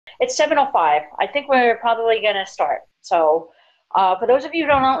It's 7:05. I think we're probably going to start. So, for those of you who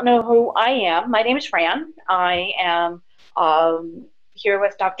don't know who I am, my name is Fran. I am here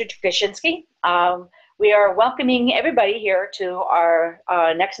with Dr. Jakushinsky. We are welcoming everybody here to our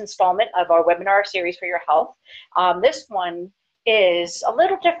next installment of our webinar series for your health. This one is a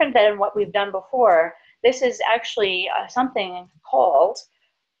little different than what we've done before. This is actually something called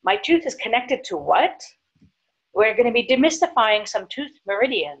 "My Tooth is Connected to What?" We're going to be demystifying some tooth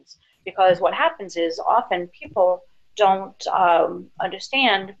meridians, because what happens is often people don't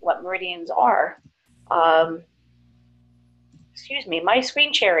understand what meridians are. Excuse me, my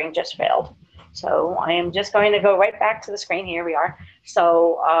screen sharing just failed. So I am just going to go right back to the screen. Here we are. So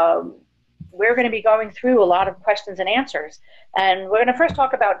we're going to be going through a lot of questions and answers. And we're going to first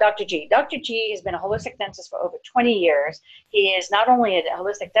talk about Dr. G. Dr. G has been a holistic dentist for over 20 years. He is not only a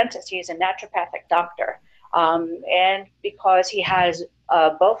holistic dentist, he is a naturopathic doctor. And because he has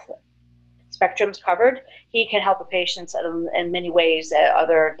both spectrums covered, he can help a patient in many ways that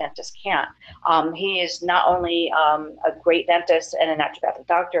other dentists can't. He is not only a great dentist and a naturopathic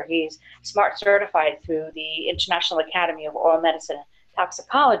doctor, he's SMART certified through the International Academy of Oral Medicine and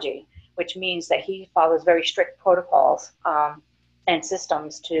Toxicology, which means that he follows very strict protocols and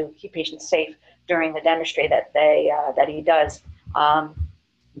systems to keep patients safe during the dentistry that he does.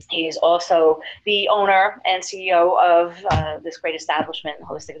 He is also the owner and CEO of this great establishment,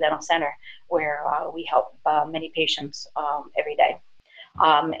 Holistic Dental Center, where we help many patients every day.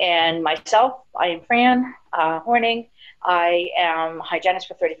 And myself, I am Fran Horning. I am a hygienist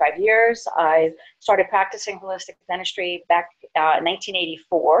for 35 years. I started practicing holistic dentistry back in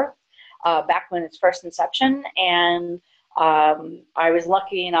 1984, back when its first inception. And I was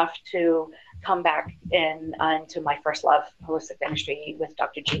lucky enough to come back into my first love, holistic dentistry, with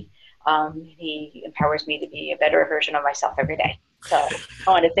Dr. G. He empowers me to be a better version of myself every day. So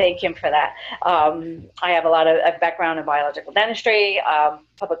I want to thank him for that. I have a background in biological dentistry,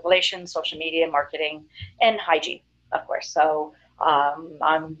 public relations, social media, marketing, and hygiene, of course. So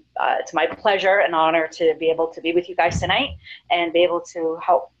it's my pleasure and honor to be able to be with you guys tonight and be able to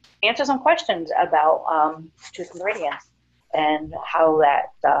help answer some questions about tooth meridians and how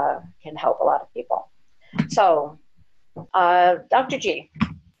that can help a lot of people. So, Dr. G,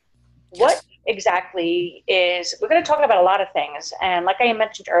 what exactly we're going to talk about a lot of things. And like I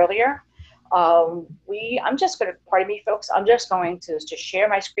mentioned earlier, I'm just going to, pardon me, folks, I'm just going to share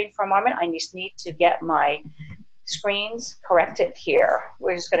my screen for a moment. I just need to get my screens corrected here.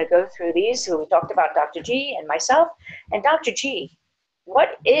 We're just going to go through these. So we talked about Dr. G and myself. And Dr. G,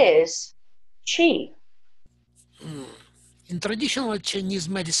 what is Qi? In traditional Chinese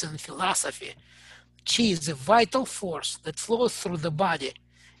medicine philosophy, Qi is a vital force that flows through the body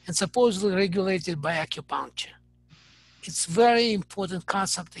and supposedly regulated by acupuncture. It's a very important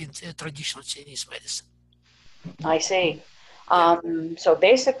concept in traditional Chinese medicine. I see. So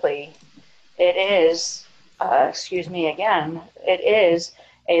basically, it is, excuse me again, it is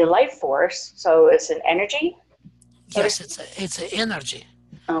a life force. So it's an energy? Yes, it's an energy.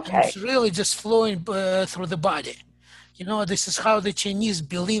 Okay. And it's really just flowing through the body. You know, this is how the Chinese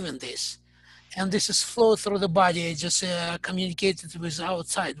believe in this. And this is flow through the body, it just communicated with the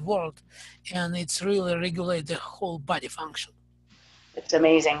outside world. And it's really regulate the whole body function. It's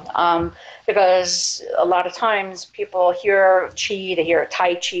amazing. Because a lot of times people hear Qi, they hear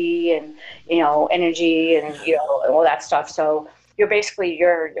Tai Chi and, energy and, all that stuff. So you're basically,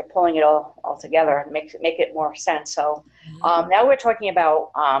 you're pulling it all together and make it more sense. So now we're talking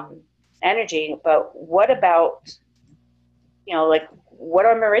about energy, but what about, what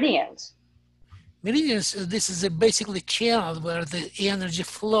are meridians? Meridians, this is basically channel where the energy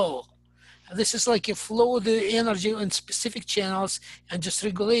flow. And this is like you flow the energy in specific channels and just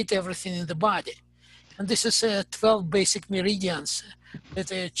regulate everything in the body. And this is 12 basic meridians that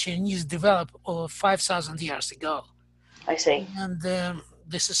the Chinese developed over 5,000 years ago. I see. And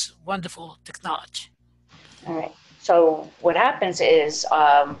this is wonderful technology. All right. So what happens is,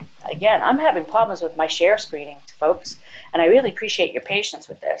 again, I'm having problems with my share screening, folks, and I really appreciate your patience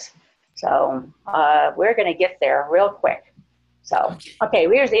with this. So we're going to get there real quick. So, okay,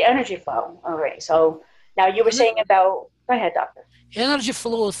 here's the energy flow. All right. So now you were saying about, go ahead, doctor. Energy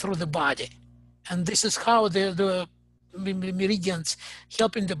flows through the body. And this is how the meridians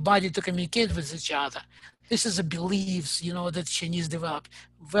helping the body to communicate with each other. This is the beliefs, that Chinese developed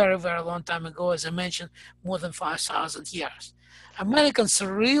very, very long time ago, as I mentioned, more than 5,000 years. Americans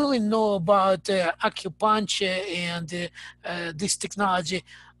really know about acupuncture and this technology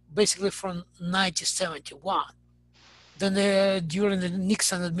basically from 1971. Then during the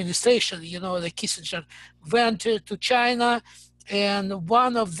Nixon administration, the Kissinger went to China and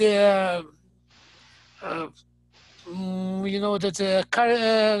one of the uh, you know that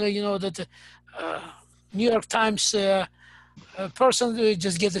you know that uh, New York Times person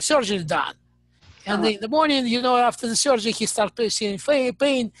just get the surgery done. And in the morning, you know, after the surgery, he starts seeing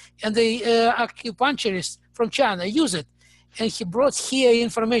pain, and the acupuncturist from China use it. And he brought here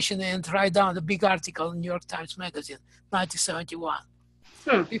information and write down the big article in New York Times Magazine,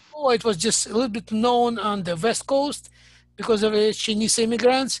 1971. Before, it was just a little bit known on the West Coast because of Chinese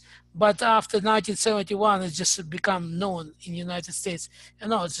immigrants, but after 1971, it just become known in the United States. And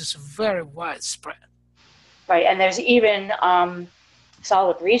now it's just very widespread. Right, and there's even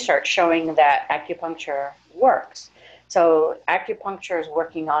solid research showing that acupuncture works. So acupuncture is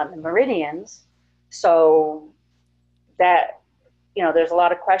working on the meridians, so that, you know, there's a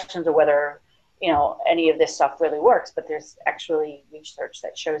lot of questions of whether, you know, any of this stuff really works, but there's actually research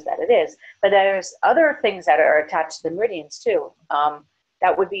that shows that it is. But there's other things that are attached to the meridians too.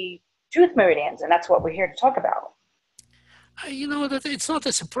 That would be tooth meridians, and that's what we're here to talk about. You know that it's not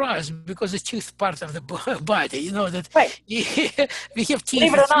a surprise because the tooth part of the body. You know that Right. we have teeth.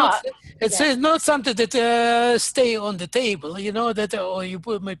 Believe it or not, It's not something that stay on the table. You know that, or you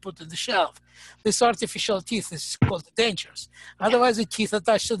may put on the shelf. This artificial teeth is called dentures. Otherwise, the teeth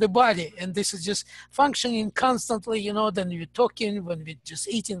attached to the body, and this is just functioning constantly. You know, then we're talking, when we're just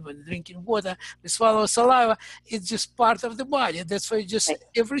eating, when we're drinking water, we swallow saliva. It's just part of the body. That's why just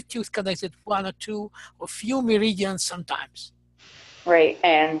every tooth connected one or two or few meridians sometimes. Right,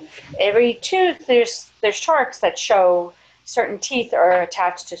 and every tooth, there's charts that show certain teeth are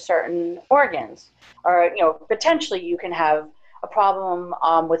attached to certain organs, or, you know, potentially you can have a problem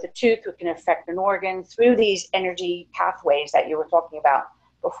with a tooth that can affect an organ through these energy pathways that you were talking about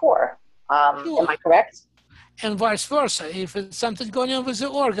before. Sure. Am I correct? And vice versa. If it's something going on with the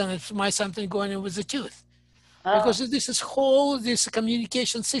organ, it might something going on with the tooth, because this is this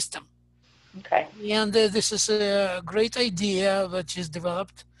communication system. Okay. And this is a great idea which is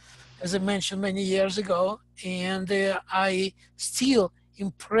developed, as I mentioned, many years ago, and I still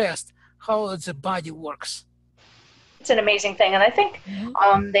impressed how the body works. It's an amazing thing, and I think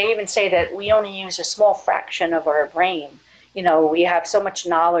they even say that we only use a small fraction of our brain. You know, we have so much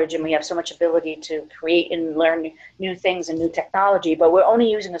knowledge and we have so much ability to create and learn new things and new technology, but we're only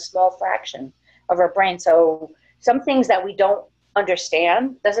using a small fraction of our brain. So some things that we don't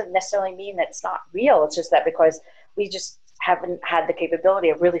understand doesn't necessarily mean that it's not real. It's just that because we just haven't had the capability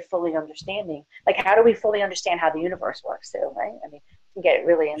of really fully understanding. Like, how do we fully understand how the universe works too, right? I mean, we can get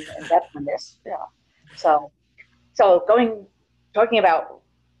really in depth on this, you know. So talking about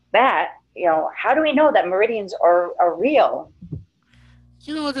that, you know, how do we know that meridians are real?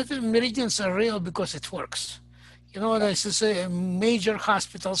 You know that the meridians are real because it works. You know, this is major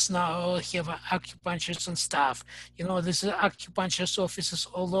hospitals now have acupuncturists and staff. You know, there's acupuncturist offices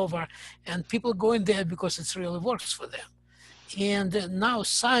all over, and people go in there because it really works for them. And now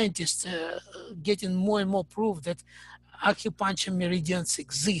scientists getting more and more proof that acupuncture meridians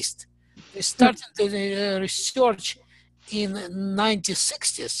exist. They started the research in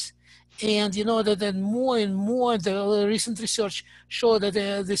 1960s, and you know that then more and more the recent research show that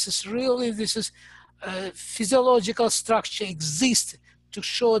this is physiological structure exists to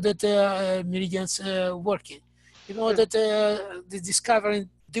show that meridians working. You know that they're discovering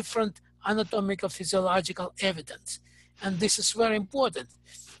different anatomical physiological evidence, and this is very important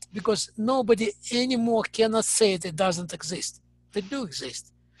because nobody anymore cannot say that it doesn't exist. They do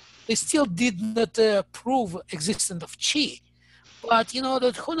exist. They still did not prove existence of chi, but you know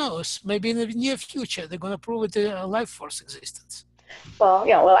that who knows? Maybe in the near future they're going to prove it life force existence. Well,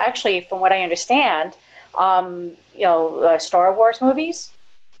 you know, well, actually, from what I understand, you know, Star Wars movies,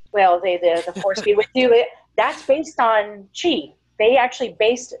 well, the Force be with you. That's based on chi. They actually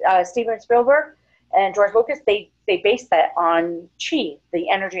based Steven Spielberg and George Lucas. They based that on chi, the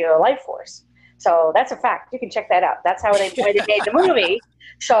energy of the life force. So that's a fact. You can check that out. That's how they made the movie.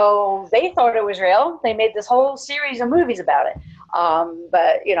 So they thought it was real. They made this whole series of movies about it.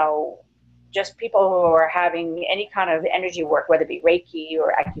 But you know, just people who are having any kind of energy work, whether it be Reiki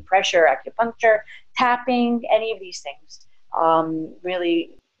or acupressure, acupuncture, tapping, any of these things,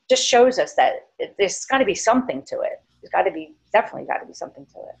 really just shows us that there's got to be something to it. There's definitely got to be something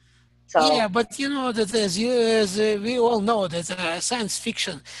to it. So yeah, but you know that as we all know that science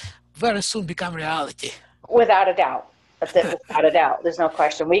fiction very soon become reality. without a doubt. Without a doubt, there's no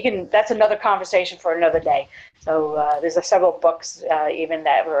question. That's another conversation for another day. So there's several books even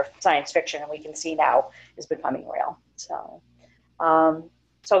that were science fiction, and we can see now is becoming real. So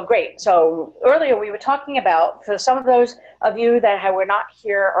great. So earlier we were talking about, for some of those of you that were not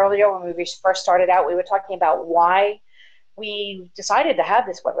here earlier when we first started out, we were talking about why we decided to have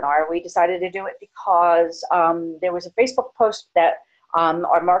this webinar. We decided to do it because there was a Facebook post that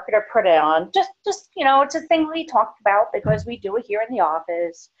our marketer put it on. Just it's a thing we talked about because we do it here in the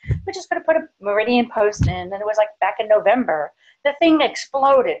office. We're just going to put a Meridian post in, and it was like back in November. The thing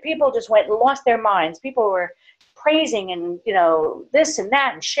exploded. People just lost their minds. People were praising and this and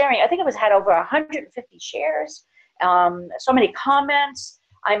that and sharing. I think it was had over 150 shares. So many comments.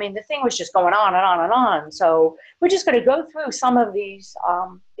 I mean, the thing was just going on and on and on. So we're just going to go through some of these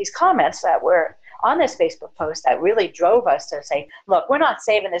comments that were on this Facebook post that really drove us to say, look, we're not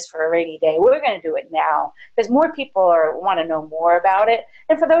saving this for a rainy day. We're going to do it now because more people want to know more about it.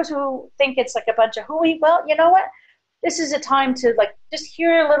 And for those who think it's like a bunch of hooey, well, you know what? This is a time to just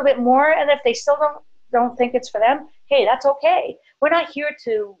hear a little bit more. And if they still don't think it's for them, hey, that's okay. We're not here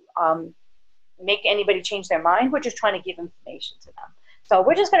to make anybody change their mind. We're just trying to give information to them. So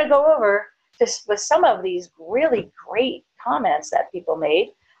we're just going to go over this with some of these really great comments that people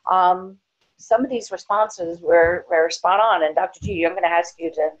made. Some of these responses were spot on. And Dr. G, I'm going to ask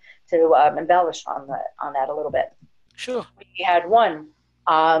you to embellish on that a little bit. Sure. We had one.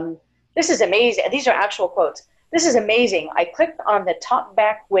 This is amazing. These are actual quotes. This is amazing. I clicked on the top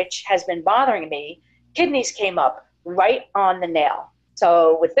back, which has been bothering me. Kidneys came up right on the nail.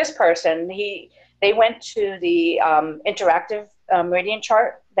 So with this person, they went to the interactive Meridian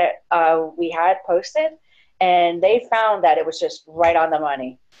chart that we had posted, and they found that it was just right on the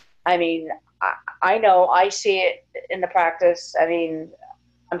money. I mean, I know I see it in the practice. I mean,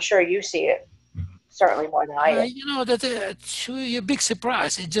 I'm sure you see it certainly more than I do. That to your big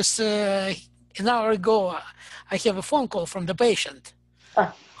surprise, it just an hour ago, I have a phone call from the patient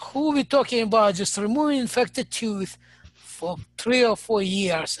who we're talking about just removing infected tooth for 3 or 4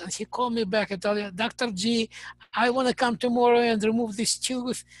 years. And he called me back and told me, Dr. G, I want to come tomorrow and remove this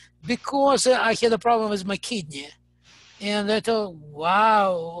tooth because I had a problem with my kidney. And I thought,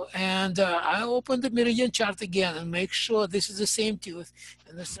 wow. And I opened the Meridian chart again and make sure this is the same tooth.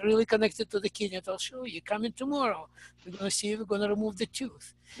 And it's really connected to the kidney. I thought, sure, you're coming tomorrow. We're going to see if we're going to remove the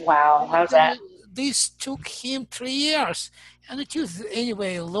tooth. Wow, how's that? This took him 3 years. And the tooth,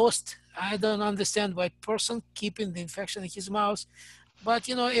 anyway, lost. I don't understand why person keeping the infection in his mouth. But,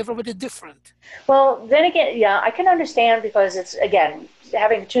 everybody different. Well, then again, yeah, I can understand because it's, again,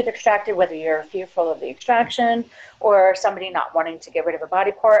 having the tooth extracted, whether you're fearful of the extraction or somebody not wanting to get rid of a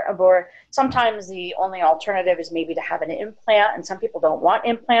body part, or sometimes the only alternative is maybe to have an implant, and some people don't want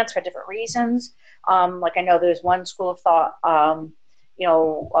implants for different reasons. Like I know there's one school of thought, in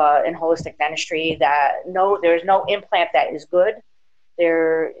holistic dentistry that there's no implant that is good.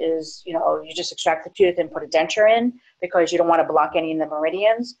 There is, you just extract the tooth and put a denture in because you don't want to block any of the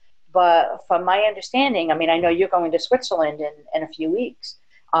meridians. But from my understanding, I mean, I know you're going to Switzerland in a few weeks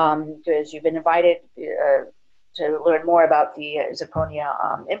because you've been invited to learn more about the zirconia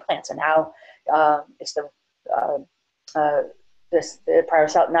implants and how it's the Swiss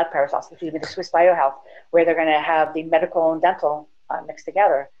Biohealth, where they're going to have the medical and dental mixed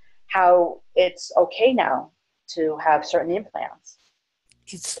together. How it's okay now to have certain implants.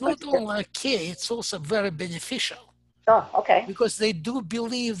 It's not only okay, it's also very beneficial. Oh, okay. Because they do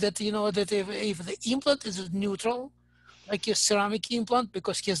believe that, that if the implant is neutral, like a ceramic implant,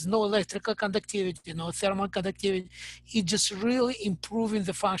 because it has no electrical conductivity, no thermal conductivity, it's just really improving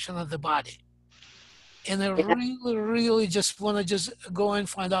the function of the body. And I really just want to just go and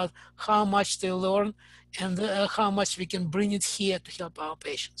find out how much they learn and how much we can bring it here to help our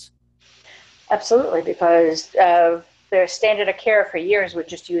patients. Absolutely, because their standard of care for years was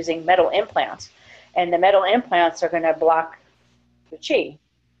just using metal implants. And the metal implants are going to block the chi.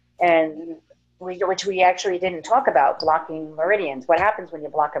 And which we actually didn't talk about, blocking meridians. What happens when you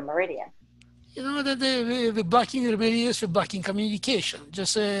block a meridian? That the blocking meridians, we're blocking communication.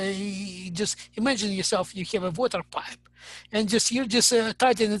 Just imagine yourself, you have a water pipe, and you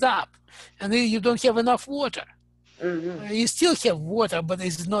tighten it up, and then you don't have enough water. Mm-hmm. You still have water, but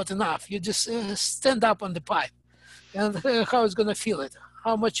it's not enough. You just stand up on the pipe, and how it's going to feel it,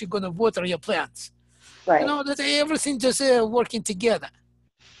 how much you're going to water your plants. Right. That everything just working together.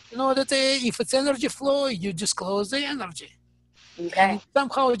 That if it's energy flow, you just close the energy. Okay. And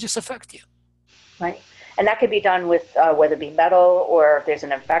somehow it just affects you. Right. And that could be done with whether it be metal or if there's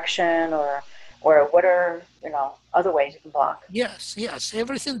an infection or what are, other ways you can block. Yes.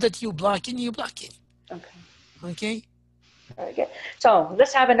 Everything that you're blocking. Okay. Very good. So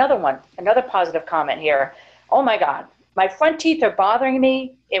let's have another positive comment here. Oh my God, my front teeth are bothering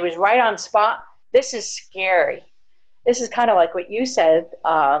me. It was right on spot. This is scary. This is kind of like what you said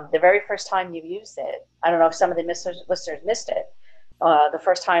the very first time you used it. I don't know if some of the listeners missed it. The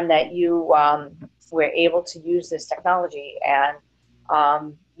first time that you we're able to use this technology. And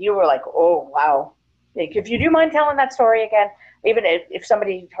you were like, oh, wow. Like, if you do mind telling that story again, even if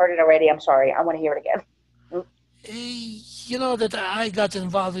somebody heard it already, I'm sorry. I want to hear it again. You know that I got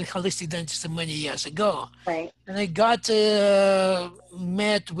involved in holistic dentistry many years ago, Right. and I got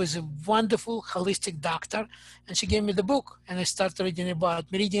met with a wonderful holistic doctor, and she gave me the book, and I started reading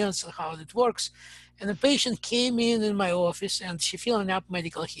about meridians and how it works. And the patient came in my office, and she filling up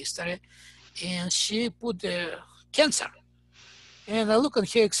medical history, and she put the cancer. And I look at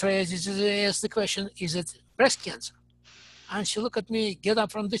her X-rays. I ask the question, "Is it breast cancer?" And she looked at me, get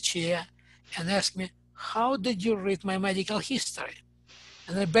up from the chair, and asked me, "How did you read my medical history?"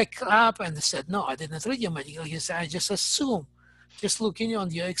 And I backed up and said, "No, I didn't read your medical history. I just assumed, just looking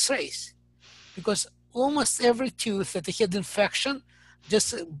on your X-rays, because almost every tooth that had infection, just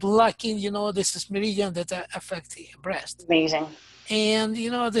blocking, this is meridian that affect the breast." Amazing. And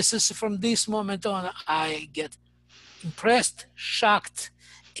this is from this moment on, I get impressed, shocked,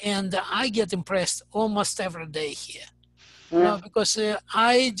 and I get impressed almost every day here. Because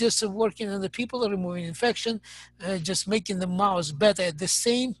I just working on the people removing infection, just making the mouth better. At the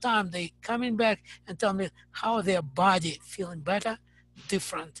same time, they coming back and tell me how their body feeling better,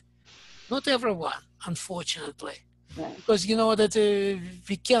 different. Not everyone, unfortunately, because that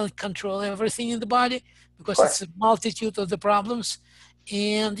we can't control everything in the body because it's a multitude of the problems,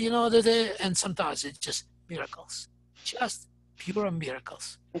 and that and sometimes it's just miracles, just pure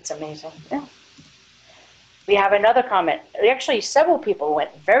miracles. It's amazing. Yeah. We have another comment. Actually, several people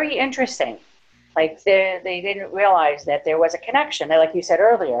went very interesting. Like they didn't realize that there was a connection. Like you said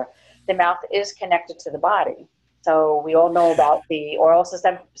earlier, the mouth is connected to the body. So we all know about the oral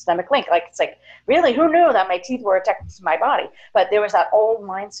systemic link. Like, it's like, really, who knew that my teeth were attached to my body? But there was that old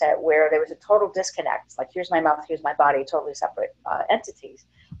mindset where there was a total disconnect. Like, here's my mouth, here's my body, totally separate entities.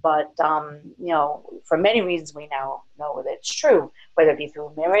 But, for many reasons, we now know that it's true, whether it be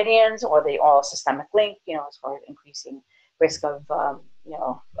through meridians or the oral systemic link, as far as increasing risk of,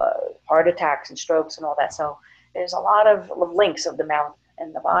 heart attacks and strokes and all that. So there's a lot of links of the mouth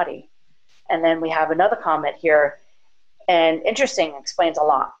and the body. And then we have another comment here, and interesting, explains a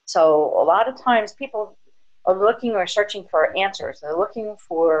lot. So a lot of times people are looking or searching for answers. They're looking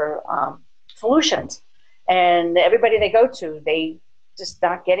for solutions. And everybody they go to, they just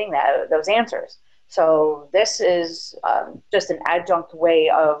not getting those answers. So this is just an adjunct way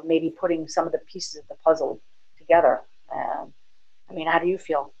of maybe putting some of the pieces of the puzzle together. How do you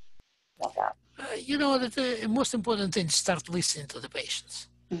feel about that? The most important thing is start listening to the patients.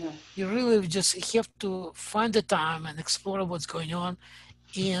 Mm-hmm. You really just have to find the time and explore what's going on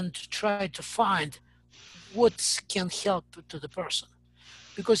and try to find what can help to the person.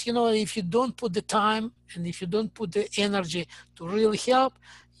 Because, if you don't put the time and if you don't put the energy to really help,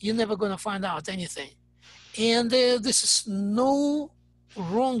 you're never going to find out anything. And this is no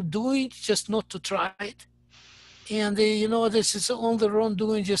wrongdoing, just not to try it. And, this is only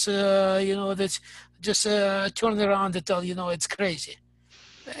wrongdoing, just, that's just turn around and tell, it's crazy.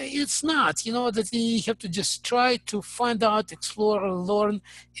 It's not, that you have to just try to find out, explore, learn,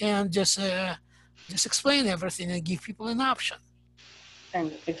 and just explain everything and give people an option.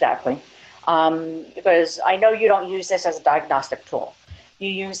 And exactly. Because I know you don't use this as a diagnostic tool. You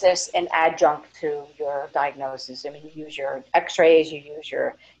use this in adjunct to your diagnosis. You use your x-rays, you use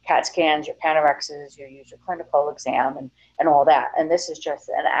your CAT scans, your panorexes, you use your clinical exam and all that. And this is just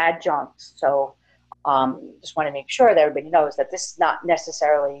an adjunct. So just want to make sure that everybody knows that this is not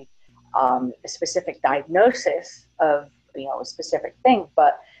necessarily a specific diagnosis of a specific thing,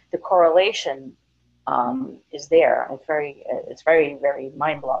 but the correlation is there. It's very, very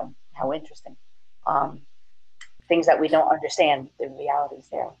mind-blowing how interesting. Things that we don't understand, the reality is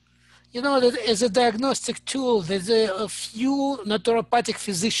there. That as a diagnostic tool, there's a few naturopathic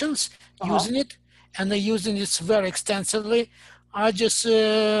physicians using it, and they're using it very extensively. I just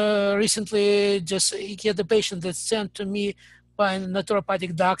recently just had a patient that sent to me by a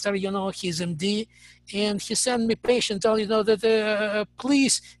naturopathic doctor, he's MD, and he sent me patient telling, that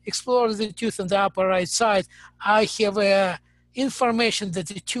please explore the tooth on the upper right side. I have information that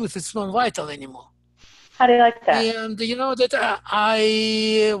the tooth is non-vital anymore. How do you like that? And that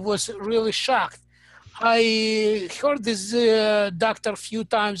I was really shocked. I heard this doctor a few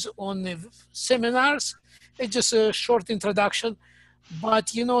times on seminars. It's just a short introduction. But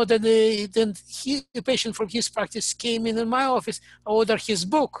that then the patient from his practice came in my office, ordered his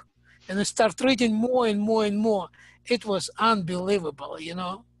book, and I start reading more and more and more. It was unbelievable,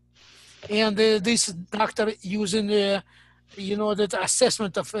 And this doctor using, that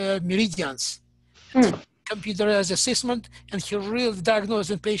assessment of meridians, computerized assessment, and he really diagnosed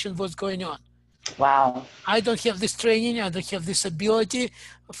the patient what's going on. Wow. I don't have this training. I don't have this ability.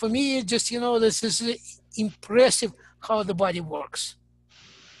 For me, it's just, this is impressive how the body works.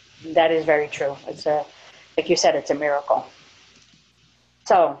 That is very true. It's like you said, it's a miracle.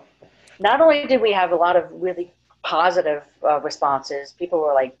 So not only did we have a lot of really positive responses, people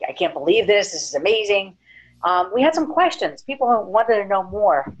were like, I can't believe this. This is amazing. We had some questions. People wanted to know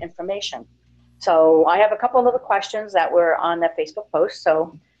more information. So I have a couple of the questions that were on that Facebook post. So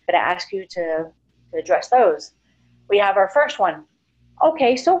I'm going to ask you to address those. We have our first one.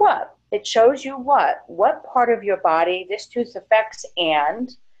 Okay, so what? It shows you what? What part of your body this tooth affects, and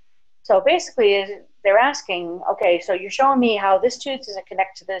so basically they're asking, okay, so you're showing me how this tooth doesn't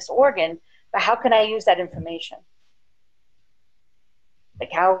connect to this organ, but how can I use that information?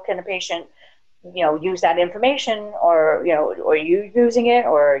 Like how can a patient, use that information, or, or you using it,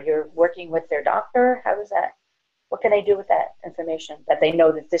 or you're working with their doctor? How does that, what can they do with that information that they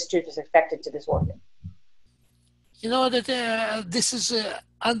know that this tooth is affected to this organ? You know that this is an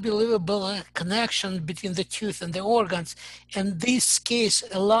unbelievable connection between the tooth and the organs. And this case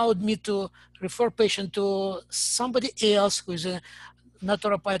allowed me to refer patient to somebody else who is a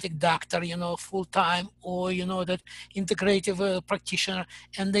naturopathic doctor, full-time, or, that integrative practitioner,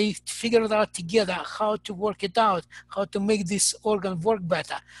 and they figured out together how to work it out, how to make this organ work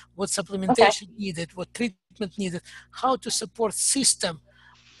better, what Okay. supplementation needed, what treatment needed, how to support system.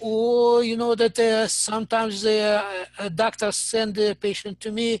 Or that sometimes the doctors send the patient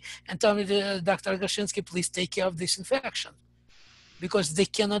to me and tell me, Dr. Gashinsky, please take care of this infection, because they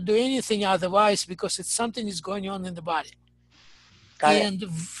cannot do anything otherwise, because it's something is going on in the body. Got it.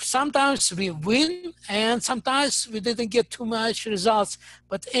 And sometimes we win, and sometimes we didn't get too much results.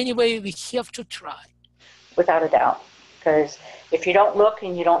 But anyway, we have to try. Without a doubt, because if you don't look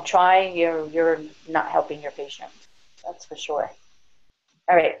and you don't try, you're not helping your patient. That's for sure.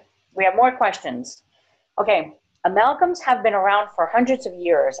 All right, we have more questions. Okay, amalgams have been around for hundreds of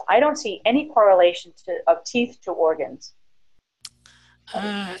years. I don't see any correlation of teeth to organs.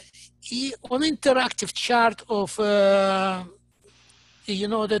 On interactive chart of, that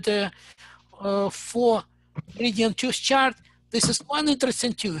for Meridian tooth chart, this is one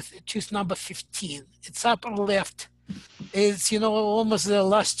interesting tooth number 15. It's upper left. It's, almost the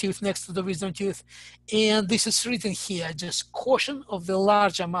last tooth next to the wisdom tooth. And this is written here, just caution of the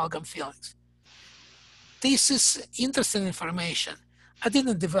large amalgam fillings. This is interesting information. I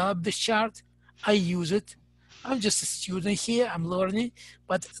didn't develop this chart. I use it. I'm just a student here. I'm learning.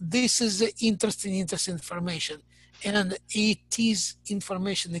 But this is interesting information. And it is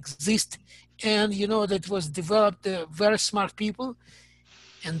information exists. And, that was developed very smart people.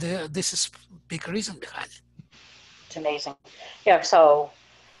 And this is big reason behind it. It's amazing. Yeah, so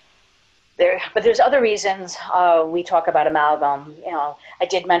but there's other reasons we talk about amalgam. I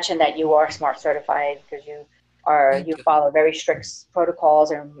did mention that you are SMART certified because you follow very strict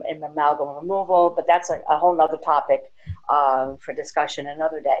protocols in amalgam removal, but that's a whole nother topic for discussion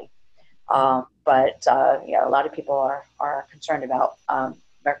another day. But a lot of people are concerned about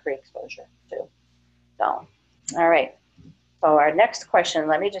mercury exposure too. So, all right. So our next question,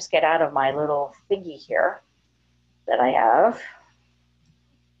 let me just get out of my little thingy here that I have.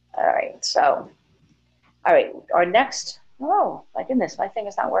 All right, so, all right, our next, oh my goodness, my thing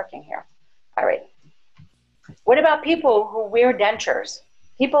is not working here. All right. What about people who wear dentures?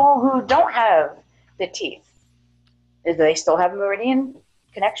 People who don't have the teeth, do they still have meridian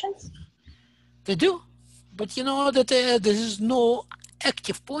connections? They do, but that there is no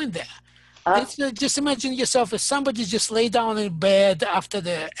active point there. Just imagine yourself as somebody just lay down in bed after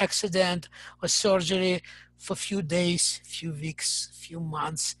the accident or surgery for a few days, few weeks, few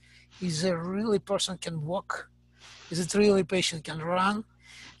months. Is a really person can walk? Is it really patient can run?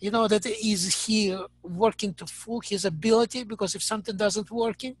 That is he working to full his ability? Because if something doesn't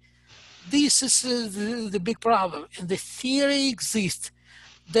working, this is the big problem. And the theory exists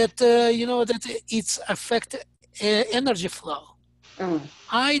that that it's affect energy flow.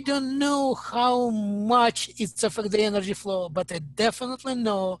 I don't know how much it's affect the energy flow, but I definitely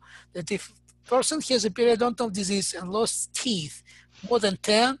know that if person has a periodontal disease and lost teeth more than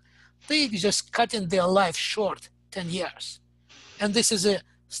 10, they just cutting their life short 10 years. And this is a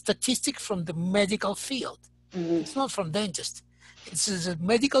statistic from the medical field. It's not from dentist. It's a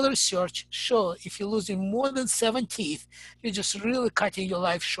medical research show if you're losing more than 7 teeth, you're just really cutting your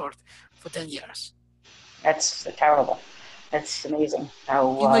life short for 10 years. That's terrible. That's amazing.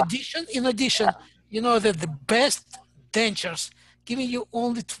 In addition, that the best dentures giving you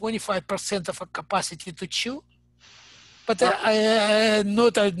only 25% of a capacity to chew, but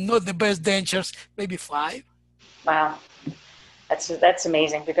not the best dentures, maybe 5. Wow. That's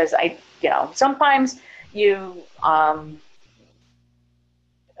amazing because sometimes you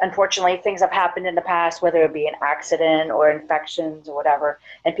unfortunately things have happened in the past, whether it be an accident or infections or whatever,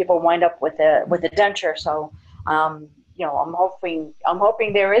 and people wind up with a denture. So I'm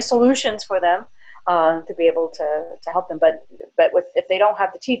hoping there is solutions for them to be able to help them. But if they don't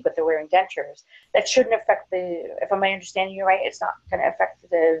have the teeth but they're wearing dentures, that shouldn't affect if I'm understanding you right, it's not going to affect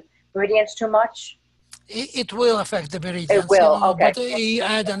the meridians too much. It will affect the It meridians, will. Okay. but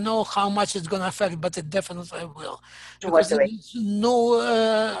I don't know how much it's going to affect, but it definitely will, To what because degree?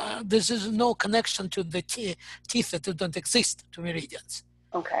 this is no connection to the teeth that don't exist to meridians.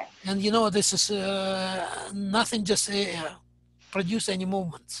 Okay. And this is nothing just produce any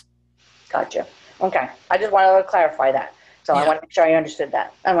movements. Gotcha. Okay. I just wanted to clarify that. So I Yeah. want to make sure I understood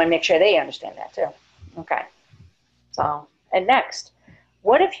that. I want to make sure they understand that too. Okay. So, and next,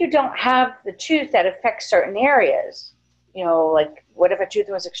 what if you don't have the tooth that affects certain areas? Like what if a tooth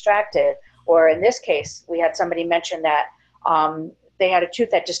was extracted? Or in this case, we had somebody mention that they had a tooth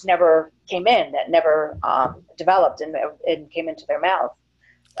that just never came in, that never developed and came into their mouth.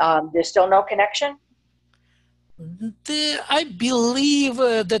 There's still no connection? I believe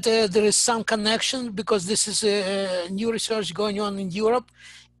that there is some connection because this is new research going on in Europe,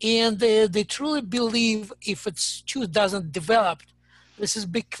 and they truly believe if its tooth doesn't develop, this is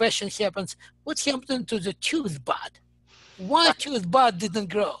big question happens. What happened to the tooth bud? Why tooth bud didn't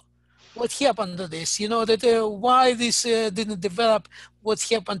grow? What happened to this? Why this didn't develop? What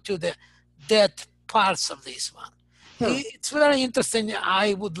happened to the dead parts of this one? It's very interesting.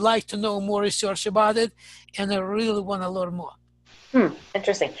 I would like to know more research about it, and I really want to learn more.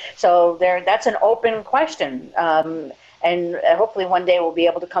 Interesting. So that's an open question. And hopefully one day we'll be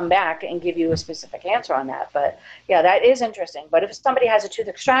able to come back and give you a specific answer on that. But yeah, that is interesting. But if somebody has a tooth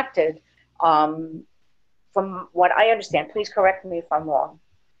extracted, from what I understand, please correct me if I'm wrong.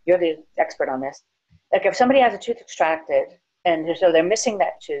 You're the expert on this. Like if somebody has a tooth extracted and so they're missing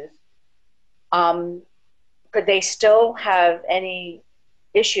that tooth, um, could they still have any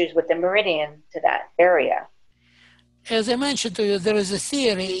issues with the meridian to that area? As I mentioned to you, there is a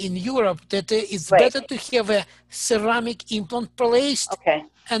theory in Europe that it's Right. better to have a ceramic implant placed, Okay.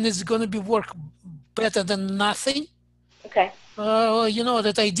 and it's going to be work better than nothing. Okay.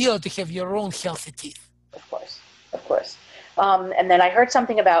 That ideal to have your own healthy teeth. Of course. Of course. And then I heard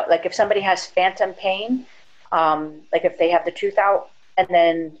something about like if somebody has phantom pain, like if they have the tooth out and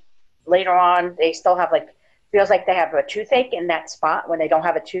then later on they still have like feels like they have a toothache in that spot when they don't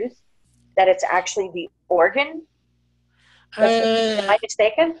have a tooth, that it's actually the organ. Am Uh, I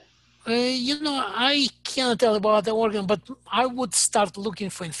mistaken? I cannot tell about the organ, but I would start looking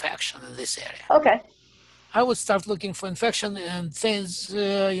for infection in this area. Okay. I would start looking for infection, and since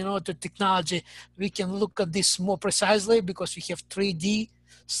the technology, we can look at this more precisely because we have 3D,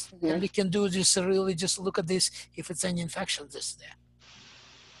 and we can do this really just look at this if it's any infection this there.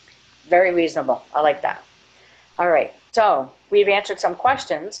 Very reasonable. I like that. All right. So we've answered some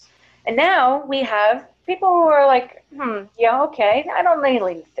questions, and now we have people who are like, yeah, okay, I don't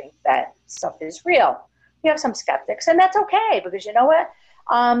really think that stuff is real. We have some skeptics, and that's okay because you know what?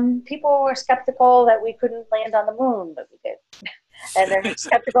 People were skeptical that we couldn't land on the moon, but we did. And they're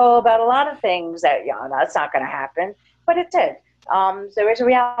skeptical about a lot of things that, that's not going to happen, but it did. There is a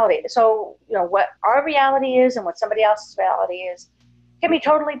reality. So, what our reality is and what somebody else's reality is can be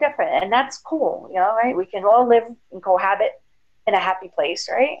totally different. And that's cool, right? We can all live and cohabit in a happy place,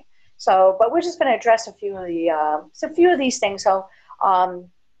 right? So, but we're just going to address a few of these things. So,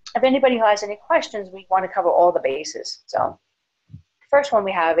 if anybody who has any questions, we want to cover all the bases. So, first one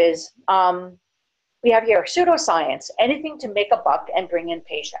we have is we have here pseudoscience, anything to make a buck and bring in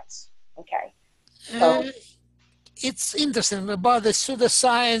patients. Okay. So, it's interesting about the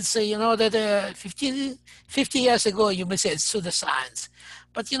pseudoscience, that 50 years ago, you may say it's pseudoscience.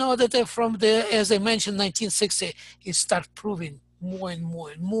 But that from as I mentioned, 1960, it started proving more and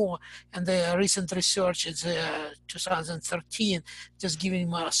more and more. And the recent research is 2013, just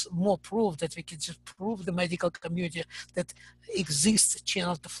giving us more proof that we can just prove the medical community that exists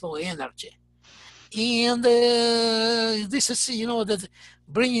channel to flow energy. And this is, that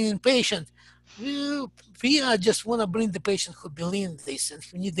bringing in patient, we just want to bring the patient who believe in this and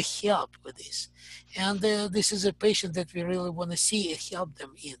who need the help with this. And this is a patient that we really want to see and help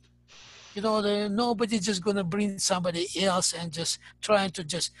them in. Nobody just going to bring somebody else and just trying to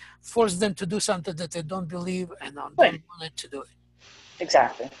just force them to do something that they don't believe and don't want to do it.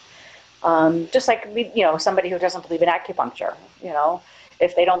 Exactly. Just like, somebody who doesn't believe in acupuncture,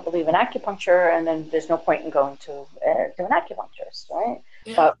 if they don't believe in acupuncture, and then there's no point in going to an acupuncturist, right?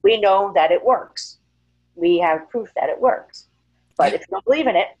 Yeah. But we know that it works. We have proof that it works. But Yeah. if you don't believe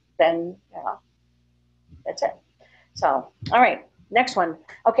in it, then that's it. So, all right, next one.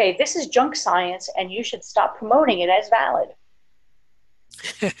 Okay, this is junk science, and you should stop promoting it as valid.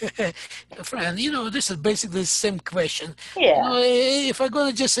 Friend, this is basically the same question. Yeah, If I'm going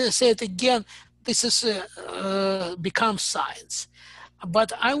to just say it again, this is becomes science. But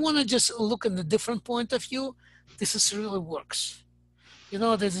I want to just look in a different point of view. This is really works.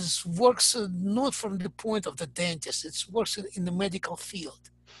 This is works not from the point of the dentist. It works in the medical field.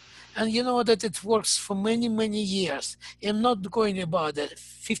 And you know that it works for many, many years. I'm not going about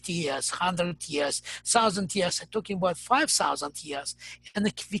 50 years, 100 years, 1,000 years. I'm talking about 5,000 years. And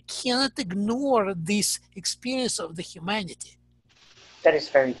we cannot ignore this experience of the humanity. that is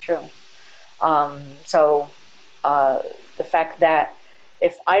very true. So uh, the fact that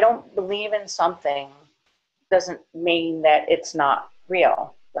if I don't believe in something doesn't mean that it's not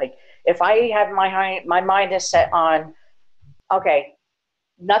real. Like if I have my mind is set on, okay,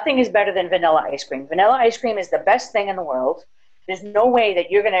 nothing is better than vanilla ice cream. Vanilla ice cream is the best thing in the world. There's no way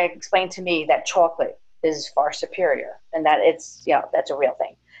that you're going to explain to me that chocolate is far superior and that it's, that's a real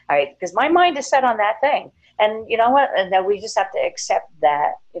thing. All right. Because my mind is set on that thing. And you know what? And then we just have to accept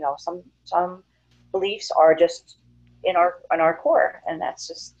that, some beliefs are just in our core. And that's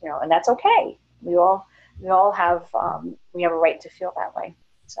just, and that's okay. We all have, we have a right to feel that way.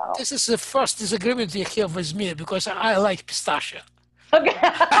 So, This is the first disagreement you have with me because I like pistachio. okay.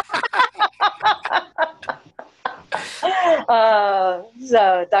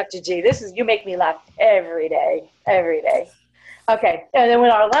 So Dr. G, you make me laugh every day, every day. Okay, and then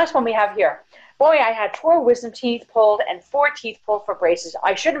our last one we have here. Boy, I had 4 wisdom teeth pulled and 4 teeth pulled for braces.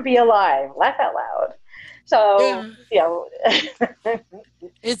 I shouldn't be alive. Laugh out loud. So, Yeah.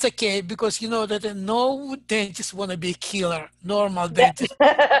 It's okay because you know that no dentist want to be a killer, normal dentist.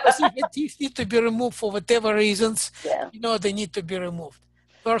 Because if the teeth need to be removed for whatever reasons, yeah, they need to be removed.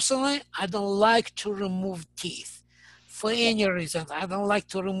 Personally, I don't like to remove teeth for any reason. I don't like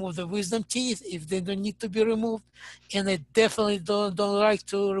to remove the wisdom teeth if they don't need to be removed. And I definitely don't like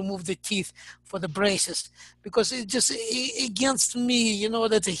to remove the teeth for the braces because it's just against me,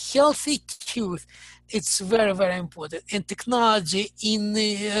 that a healthy tooth, it's very, very important. And technology in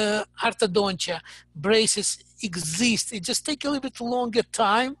orthodontia, braces exist. It just take a little bit longer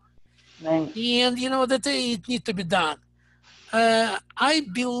time. right. And that it need to be done. I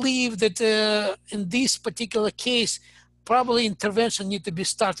believe that in this particular case, probably intervention need to be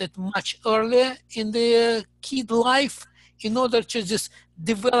started much earlier in the kid life in order to just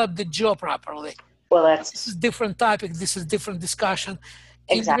develop the jaw properly. Well, This is that's different topic. This is different discussion.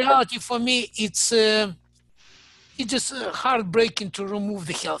 In exactly, reality, for me, it's just heartbreaking to remove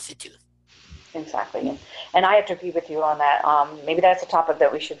the healthy tooth. exactly. And I have to agree with you on that. Maybe that's a topic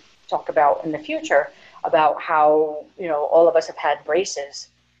that we should talk about in the future about how, all of us have had braces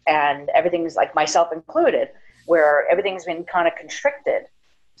and everything's like myself included, where everything's been kind of constricted.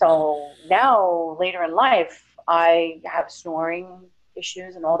 So now later in life, I have snoring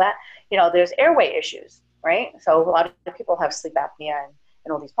issues and all that. There's airway issues, right? So a lot of people have sleep apnea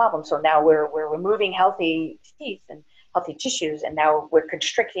and all these problems. So now we're removing healthy teeth and healthy tissues, and now we're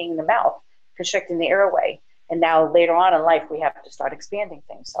constricting the mouth, constricting the airway. And now later on in life, we have to start expanding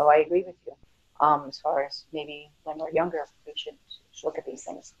things. So I agree with you. As far as maybe when we're younger, we should look at these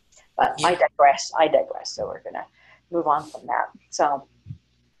things. But I Yeah. digress. I digress. So we're going to move on from that.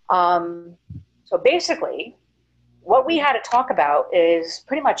 Um, so basically, what we had to talk about is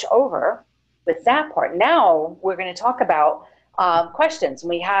pretty much over with that part. Now we're going to talk about questions. And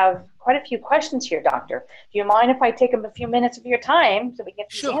we have quite a few questions here, Doctor. Do you mind if I take a few minutes of your time so we get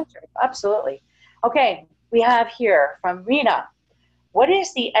these Sure. answered? Absolutely. Okay, we have here from Rena. What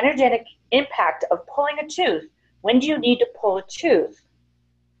is the energetic impact of pulling a tooth? When do you need to pull a tooth?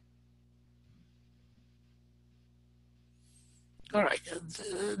 All right.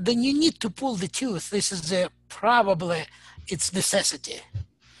 Then you need to pull the tooth. This is probably its necessity.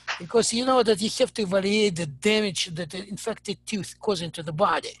 Because you know that you have to evaluate the damage that the infected tooth causing to the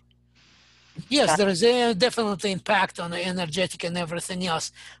body. Yes, there is a definitely impact on the energetic and everything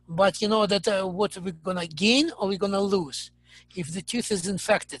else, but you know that what we're gonna gain or we're gonna lose. If the tooth is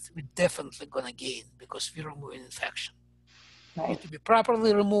infected, we're definitely gonna gain because we're removing infection. Right. Need to be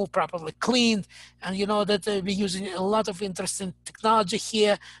properly removed, properly cleaned, and you know that we're using a lot of interesting technology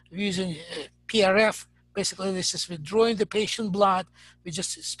here. We're using PRF. Basically, this is withdrawing the patient blood. We're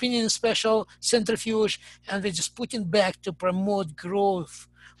just spinning a special centrifuge, and we're just putting back to promote growth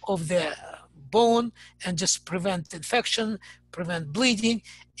of the bone and just prevent infection, prevent bleeding,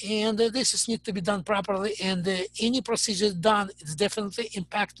 and this is need to be done properly. And any procedure done, it's definitely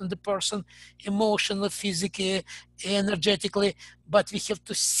impact on the person emotionally, physically, energetically. But we have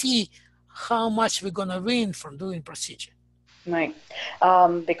to see how much we're gonna win from doing procedure. Right.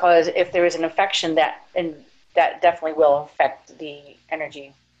 Because if there is an infection, that definitely will affect the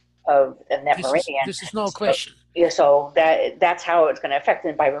energy of that meridian. This is no So, question. yeah, so that's how it's going to affect.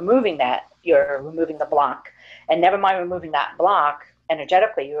 And by removing that, you're removing the block. And never mind removing that block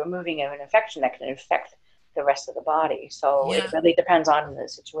energetically, you're removing an infection that can affect the rest of the body. So Yeah, it really depends on the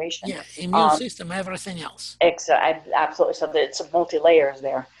situation. yeah, immune system, everything else. Absolutely. So it's multi layers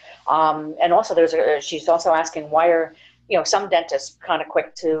there. And also, she's also asking why are some dentists kind of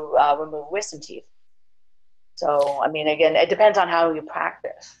quick to remove wisdom teeth. So I mean, again, it depends on how you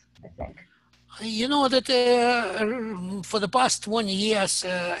practice, I think. You know that for the past 20 years,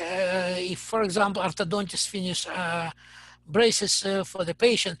 if, for example, orthodontist finish braces for the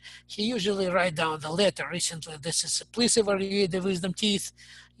patient, he usually write down the letter recently. This is, please evaluate the wisdom teeth.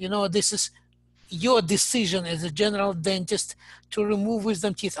 This is your decision as a general dentist to remove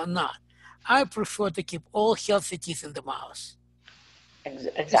wisdom teeth or not. I prefer to keep all healthy teeth in the mouth.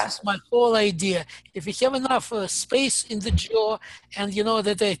 Exactly. This is my whole idea. If you have enough space in the jaw and you know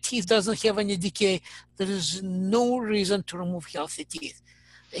that the teeth doesn't have any decay, there is no reason to remove healthy teeth.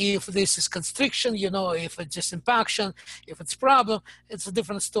 If this is constriction, if it's just impaction, if it's problem, it's a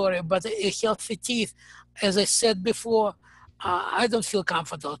different story. But a healthy teeth, as I said before, I don't feel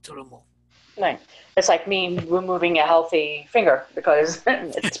comfortable to remove. Right. It's like me removing a healthy finger because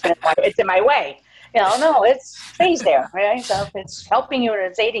it's in my way. No, it stays there, right? So if it's helping you and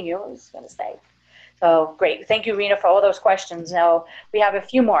it's aiding you, it's going to stay. So great. Thank you, Rena, for all those questions. Now we have a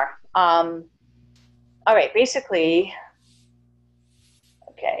few more. All right. Basically,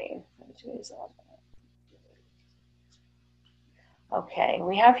 okay. Okay,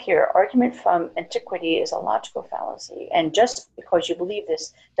 we have here, argument from antiquity is a logical fallacy, and just because you believe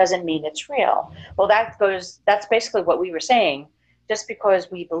this doesn't mean it's real. Well, that's basically what we were saying. Just because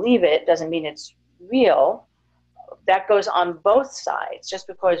we believe it doesn't mean it's real. That goes on both sides. Just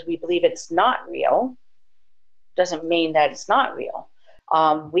because we believe it's not real doesn't mean that it's not real.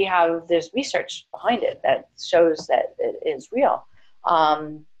 There's research behind it that shows that it is real.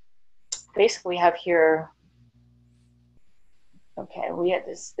 Basically, we have here, okay,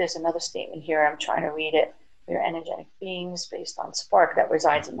 there's another statement here. I'm trying to read it. We are energetic beings based on spark that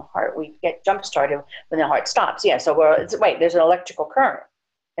resides in the heart. We get jump started when the heart stops. Yeah, so there's an electrical current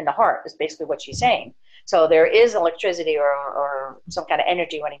in the heart is basically what she's saying. So there is electricity or some kind of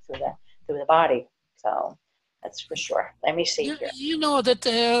energy running through the body. So that's for sure. Let me see here. You know that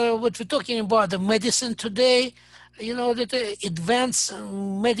what we're talking about, the medicine today, that advanced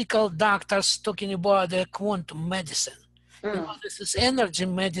medical doctors talking about the quantum medicine. This is energy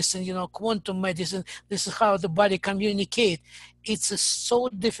medicine, quantum medicine. This is how the body communicates. It's so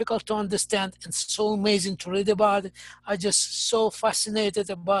difficult to understand and so amazing to read about it. I'm just so fascinated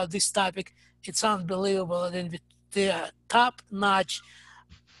about this topic. It's unbelievable. And with the top-notch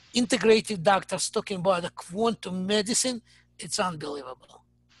integrative doctors talking about the quantum medicine, it's unbelievable.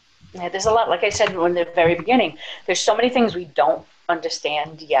 Yeah, there's a lot. Like I said in the very beginning, there's so many things we don't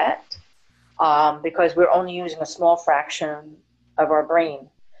understand yet. Because we're only using a small fraction of our brain.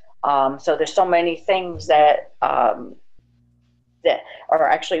 So there's so many things that that are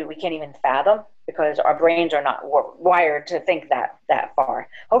actually we can't even fathom because our brains are not wired to think that far.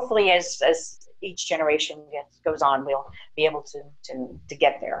 Hopefully, as each generation goes on, we'll be able to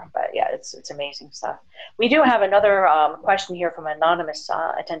get there. But yeah, it's amazing stuff. We do have another question here from an anonymous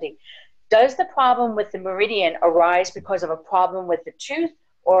attendee. Does the problem with the meridian arise because of a problem with the tooth,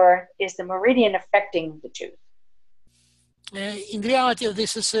 or is the meridian affecting the tooth? In reality,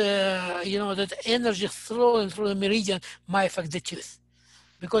 this is, that energy flowing through the meridian might affect the tooth.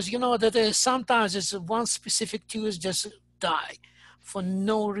 Because that sometimes it's one specific tooth just die for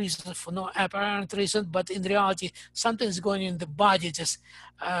no reason, for no apparent reason, but in reality, something's going in the body just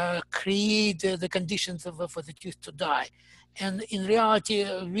create the conditions for the tooth to die. And in reality,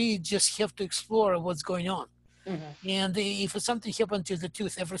 we just have to explore what's going on. Mm-hmm. And if something happened to the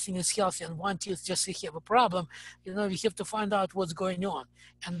tooth, everything is healthy, and one tooth just have a problem, we have to find out what's going on.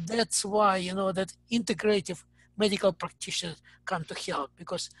 And that's why, that integrative medical practitioners come to help,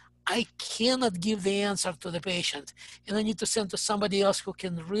 because I cannot give the answer to the patient, and I need to send to somebody else who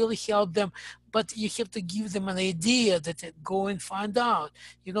can really help them. But you have to give them an idea that go and find out,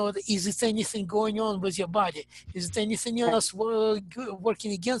 is it anything going on with your body? Is it anything else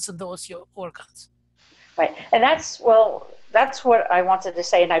working against those your organs? Right, and that's, well, that's what I wanted to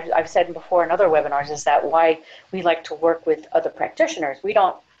say, and I've said before in other webinars, is that why we like to work with other practitioners. We're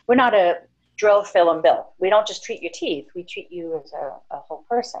not a drill, fill, and bill. We don't just treat your teeth. We treat you as a whole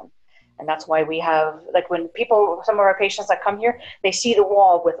person. And that's why we have, like when people, some of our patients that come here, they see the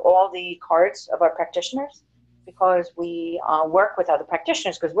wall with all the cards of our practitioners, because we work with other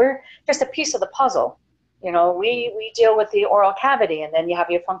practitioners, because we're just a piece of the puzzle. You know, we deal with the oral cavity, and then you have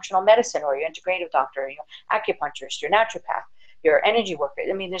your functional medicine or your integrative doctor, your acupuncturist, your naturopath, your energy worker.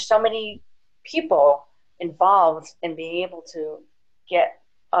 I mean, there's so many people involved in being able to get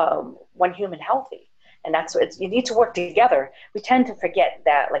one human healthy. And that's what you need to work together. We tend to forget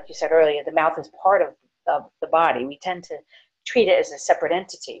that, like you said earlier, the mouth is part of the body. We tend to treat it as a separate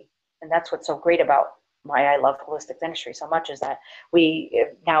entity. And that's what's so great about why I love holistic dentistry so much, is that we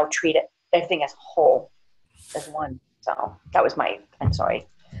now treat it, everything as whole, as one. So that was I'm sorry.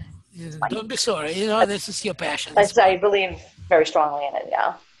 Don't be sorry. You know, this is your passion. I believe very strongly in it,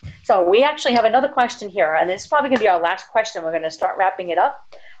 yeah. So we actually have another question here, and this is probably going to be our last question. We're going to start wrapping it up.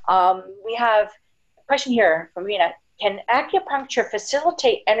 We have a question here from Rena. Can acupuncture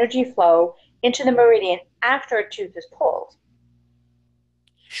facilitate energy flow into the meridian after a tooth is pulled?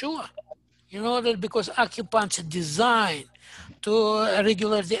 Sure. You know that because acupuncture designed to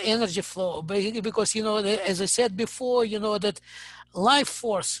regulate the energy flow, because, you know, as I said before, you know, that life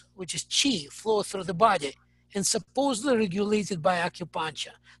force, which is chi, flows through the body and supposedly regulated by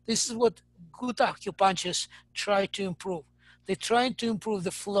acupuncture. This is what good acupuncturists try to improve. They're trying to improve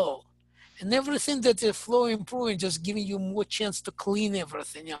the flow. And everything that the flow improving, just giving you more chance to clean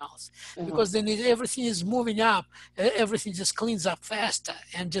everything else. Because then everything is moving up, everything just cleans up faster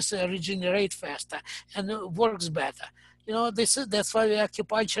and just regenerate faster and works better. You know, that's why the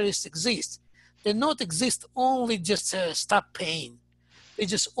acupuncturists exist. They not exist only just to stop pain. They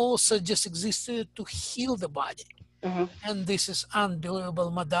just also just exist to heal the body. And this is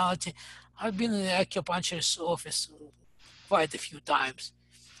unbelievable modality. I've been in the acupuncturist's office quite a few times,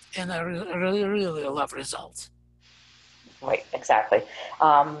 and I really love results. Right, exactly.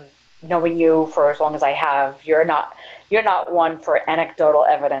 Knowing you for as long as I have, you're not one for anecdotal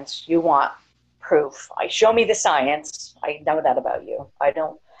evidence. You want proof. Show me the science. I know that about you. I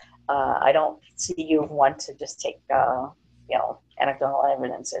don't see you want to just take anecdotal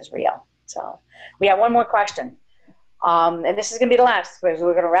evidence as real. So we have one more question, and this is going to be the last, because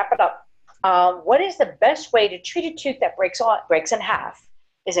we're going to wrap it up. What is the best way to treat a tooth that breaks in half?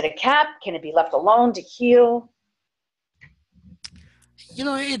 Is it a cap? Can it be left alone to heal? You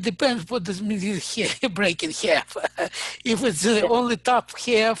know, it depends what this means, break in half. If it's the only top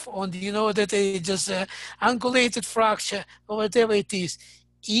half on, you know, that it just ungulated fracture or whatever it is,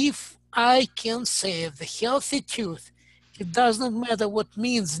 if I can save the healthy tooth, it does not matter what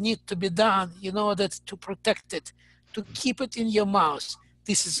means need to be done, you know, that to protect it, to keep it in your mouth.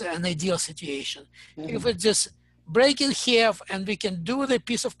 This is an ideal situation. If it just break in half and we can do the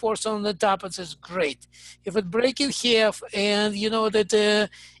piece of porcelain on the top, it is great. If it break in half and you know that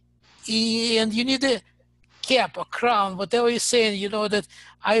and you need a cap or crown, whatever you're saying, you know that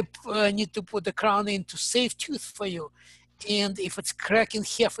I need to put the crown in to save tooth for you. And if it's cracked in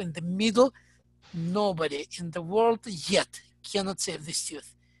half in the middle, nobody in the world yet cannot save this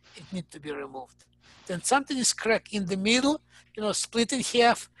tooth. It needs to be removed. Then something is cracked in the middle, you know, split in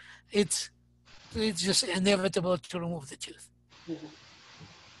half, it's just inevitable to remove the tooth.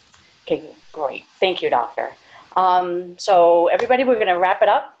 Okay, great. Thank you, doctor. So everybody, we're going to wrap it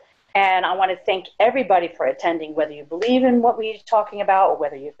up. And I want to thank everybody for attending, whether you believe in what we're talking about or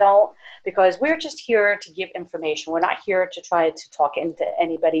whether you don't, because we're just here to give information. We're not here to try to talk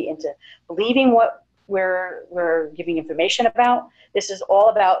anybody into believing what we're giving information about. This is all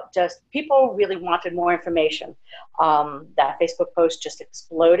about just people really wanted more information. That Facebook post just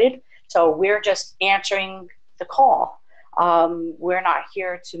exploded. So we're just answering the call. We're not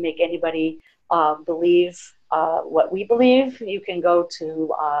here to make anybody believe what we believe. You can go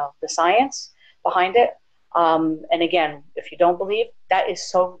to the science behind it. And again, if you don't believe,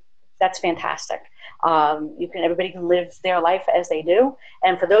 that's fantastic. Everybody can live their life as they do.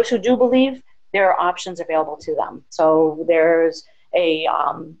 And for those who do believe, there are options available to them. So there's a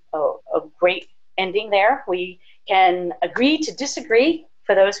great ending there. We can agree to disagree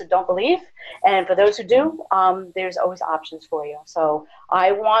for those who don't believe, and for those who do, there's always options for you. So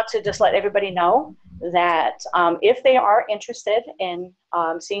I want to just let everybody know that if they are interested in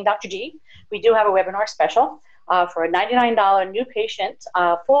seeing Dr. G, we do have a webinar special for a $99 new patient,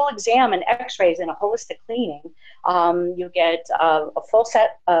 full exam and x-rays and a holistic cleaning. You get a full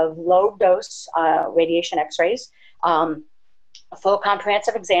set of low dose radiation x-rays, a full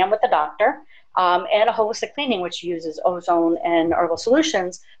comprehensive exam with the doctor, and a holistic cleaning, which uses ozone and herbal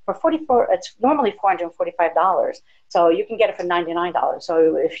solutions for 44. It's normally $445. So you can get it for $99.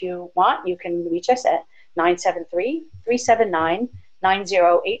 So if you want, you can reach us at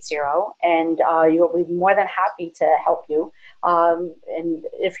 973-379-9080, and you'll be more than happy to help you. And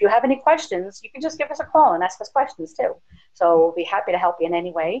if you have any questions, you can just give us a call and ask us questions too. So we'll be happy to help you in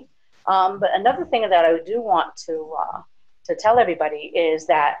any way. But another thing that I do want to tell everybody is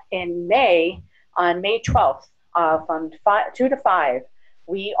that in May, on May 12th, from 2 to 5,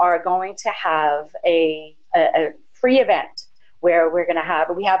 we are going to have a free event where we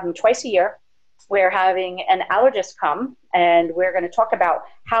have them twice a year. We're having an allergist come, and we're going to talk about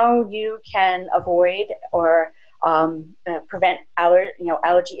how you can avoid or prevent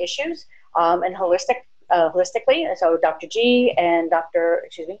allergy issues and holistically. So Dr. G and Deborah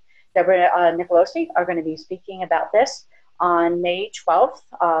Nicolosi are going to be speaking about this on May 12th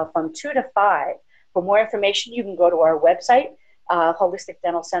from 2 to 5. For more information, you can go to our website,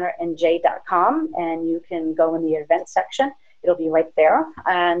 holisticdentalcenternj.com, and you can go in the event section. It'll be right there.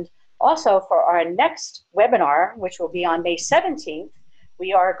 And also for our next webinar, which will be on May 17th,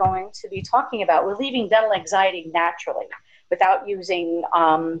 we are going to be talking about relieving dental anxiety naturally without using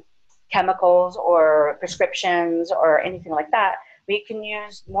chemicals or prescriptions or anything like that. We can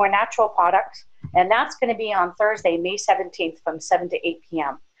use more natural products, and that's going to be on Thursday, May 17th from 7 to 8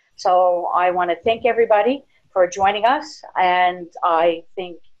 p.m. So I want to thank everybody for joining us, and I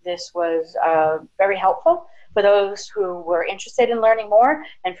think this was very helpful for those who were interested in learning more,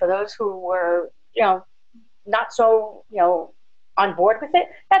 and for those who were, not so, on board with it.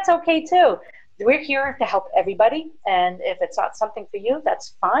 That's okay too. We're here to help everybody, and if it's not something for you,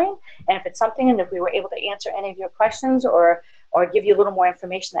 that's fine. And if it's something, and if we were able to answer any of your questions or give you a little more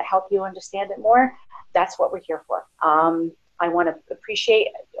information that help you understand it more, that's what we're here for. I want to appreciate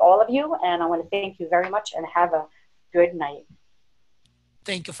all of you, and I want to thank you very much, and have a good night.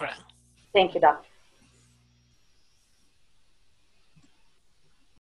 Thank you, Fran. Thank you, Doc.